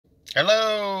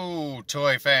Hello,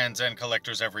 toy fans and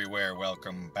collectors everywhere.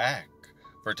 Welcome back.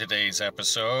 For today's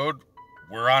episode,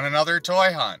 we're on another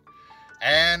toy hunt.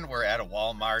 And we're at a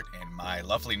Walmart in my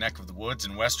lovely neck of the woods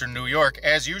in western New York,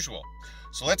 as usual.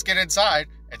 So let's get inside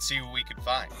and see what we can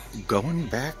find. Going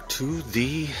back to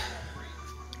the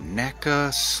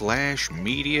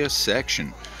NECA/media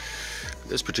section.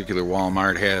 This particular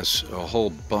Walmart has a whole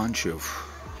bunch of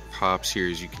pops here,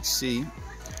 as you can see.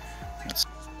 That's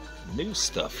new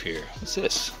stuff here. What's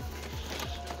this?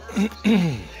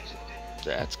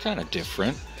 That's kind of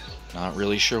different. Not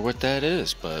really sure what that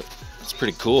is, but it's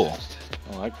pretty cool.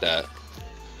 I like that.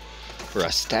 For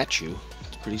a statue,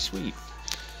 it's pretty sweet.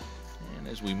 And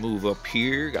as we move up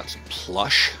here, got some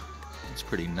plush. It's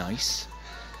pretty nice.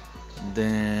 And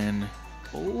then,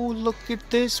 oh, look at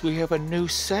this. We have a new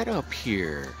setup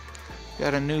here.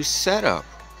 Got a new setup.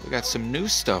 We got some new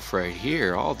stuff right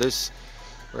here. All this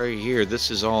right here,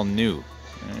 this is all new.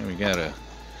 And we got a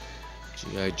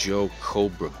G.I. Joe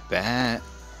Cobra Bat,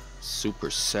 Super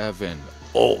 7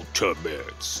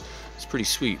 Ultimates. It's pretty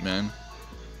sweet, man.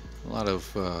 A lot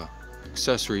of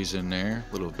accessories in there.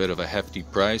 A little bit of a hefty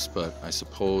price, but I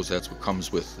suppose that's what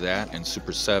comes with that and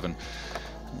Super 7.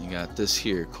 And you got this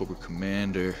here, Cobra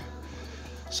Commander.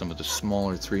 Some of the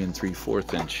smaller 3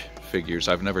 3/4 inch figures.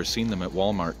 I've never seen them at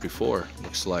Walmart before.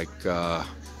 Looks like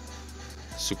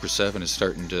Super 7 is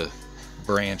starting to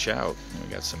branch out. And we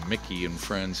got some Mickey and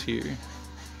friends here.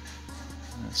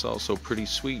 That's also pretty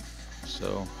sweet.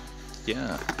 So,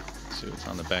 yeah. Let's see what's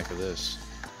on the back of this.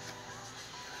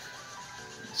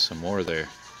 Some more there.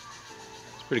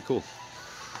 It's pretty cool.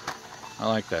 I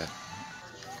like that.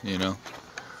 You know?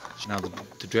 Now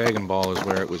the Dragon Ball is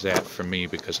where it was at for me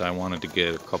because I wanted to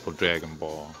get a couple Dragon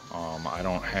Ball. I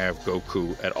don't have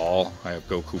Goku at all. I have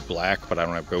Goku Black, but I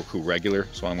don't have Goku regular,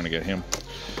 so I'm gonna get him.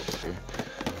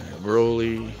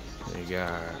 Broly, they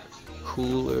got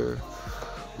Cooler.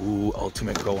 Ooh,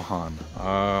 Ultimate Gohan.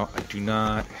 I do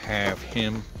not have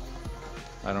him.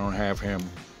 I don't have him,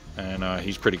 and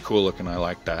he's pretty cool looking. I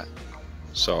like that,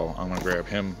 so I'm gonna grab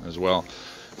him as well.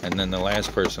 And then the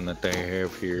last person that they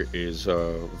have here is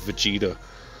Vegeta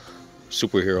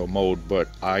superhero mode, but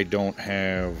I don't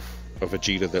have a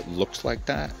Vegeta that looks like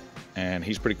that, and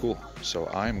he's pretty cool. So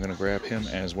I'm gonna grab him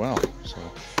as well. So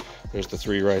there's the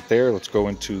three right there. Let's go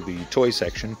into the toy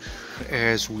section.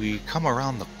 As we come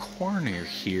around the corner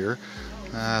here,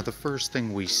 the first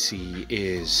thing we see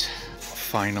is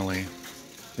finally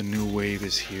the new wave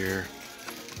is here,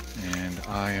 and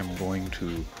I am going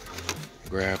to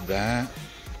grab that.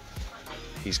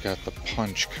 He's got the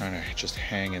punch kind of just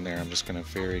hanging there. I'm just going to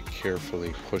very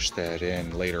carefully push that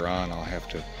in. Later on, I'll have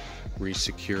to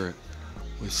re-secure it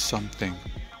with something.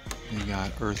 We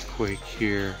got Earthquake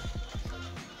here.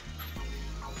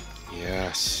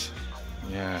 Yes,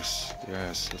 yes,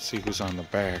 yes. Let's see who's on the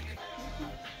back.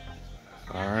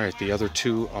 Alright, the other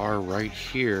two are right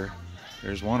here.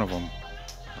 There's one of them.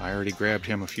 I already grabbed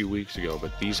him a few weeks ago,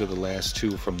 but these are the last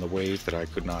two from the wave that I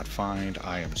could not find.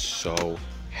 I am so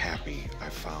happy I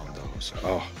found those.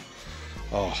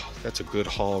 Oh, that's a good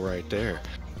haul right there.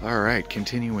 Alright,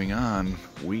 continuing on,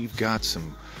 we've got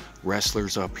some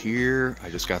wrestlers up here. I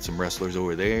just got some wrestlers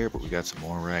over there, but we got some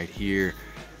more right here.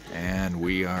 And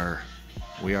we are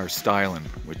styling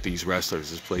with these wrestlers.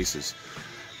 This place has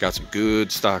got some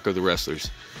good stock of the wrestlers.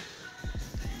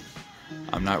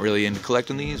 I'm not really into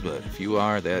collecting these, but if you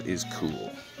are, that is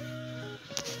cool.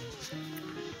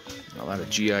 A lot of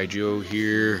G.I. Joe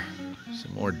here.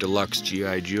 Some more deluxe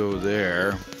G.I. Joe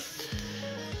there.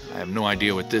 I have no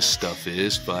idea what this stuff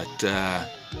is, but I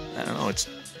don't know. It's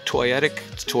toyetic.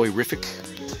 It's toyrific.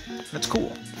 That's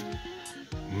cool.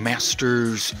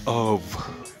 Masters of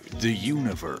the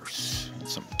Universe.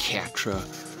 Some Catra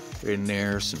in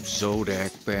there. Some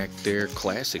Zodak back there.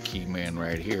 Classic He-Man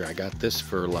right here. I got this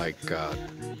for like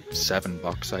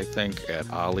 $7, I think, at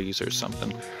Ollie's or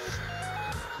something.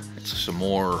 It's some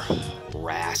more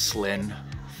wrestling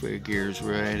figures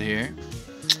right here.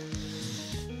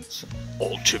 Some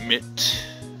ultimate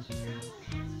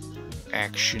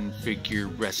action figure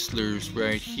wrestlers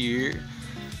right here.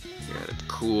 Got a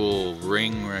cool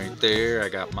ring right there. I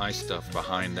got my stuff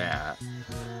behind that.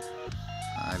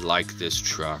 I like this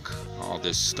truck. All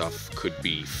this stuff could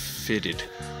be fitted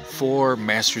for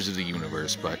Masters of the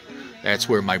Universe, but that's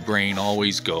where my brain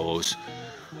always goes.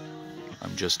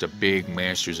 I'm just a big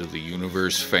Masters of the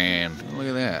Universe fan. Look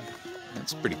at that.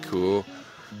 That's pretty cool.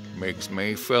 Miggs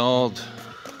Mayfeld.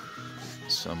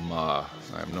 Some, I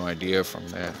have no idea from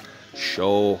that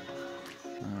show.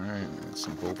 Alright,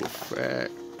 some Boba Fett,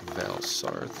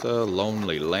 Valsartha,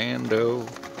 Lonely Lando.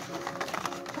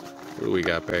 What do we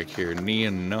got back here?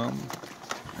 Neon Numb.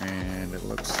 And it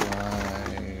looks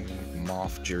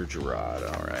Gergerod.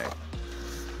 All right.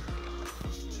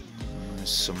 There's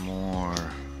some more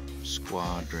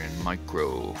Squadron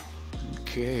Micro.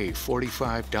 Okay,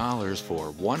 $45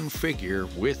 for one figure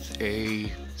with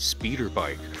a speeder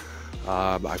bike.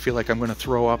 I feel like I'm going to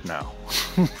throw up now.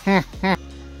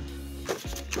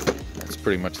 That's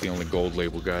pretty much the only gold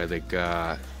label guy they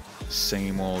got.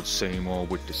 Same old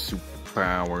with the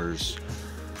superpowers.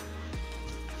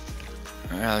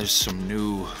 There's some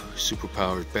new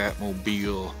superpowers,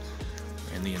 Batmobile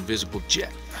and the Invisible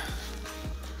Jet.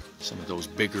 Some of those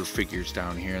bigger figures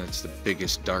down here. That's the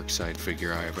biggest Darkseid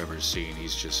figure I have ever seen.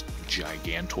 He's just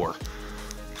gigantor.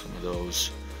 Some of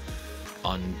those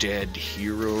undead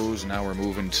heroes. Now we're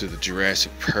moving to the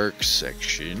Jurassic Park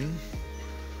section.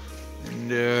 And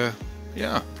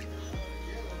yeah,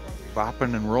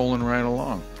 bopping and rolling right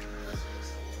along.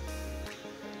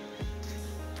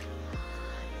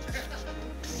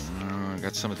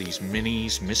 Got some of these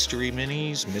minis,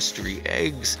 mystery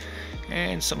eggs,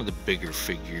 and some of the bigger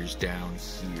figures down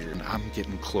here. And I'm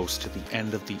getting close to the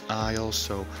end of the aisle,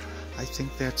 so I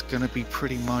think that's gonna be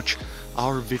pretty much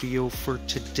our video for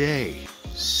today.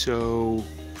 So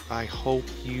I hope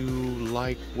you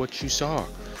like what you saw.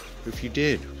 If you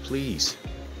did, please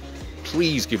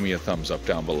give me a thumbs up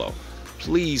down below.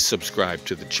 Please subscribe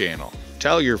to the channel.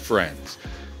 Tell your friends.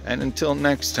 And until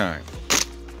next time,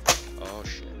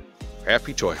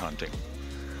 happy toy hunting,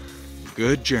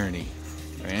 good journey,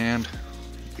 and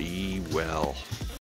be well.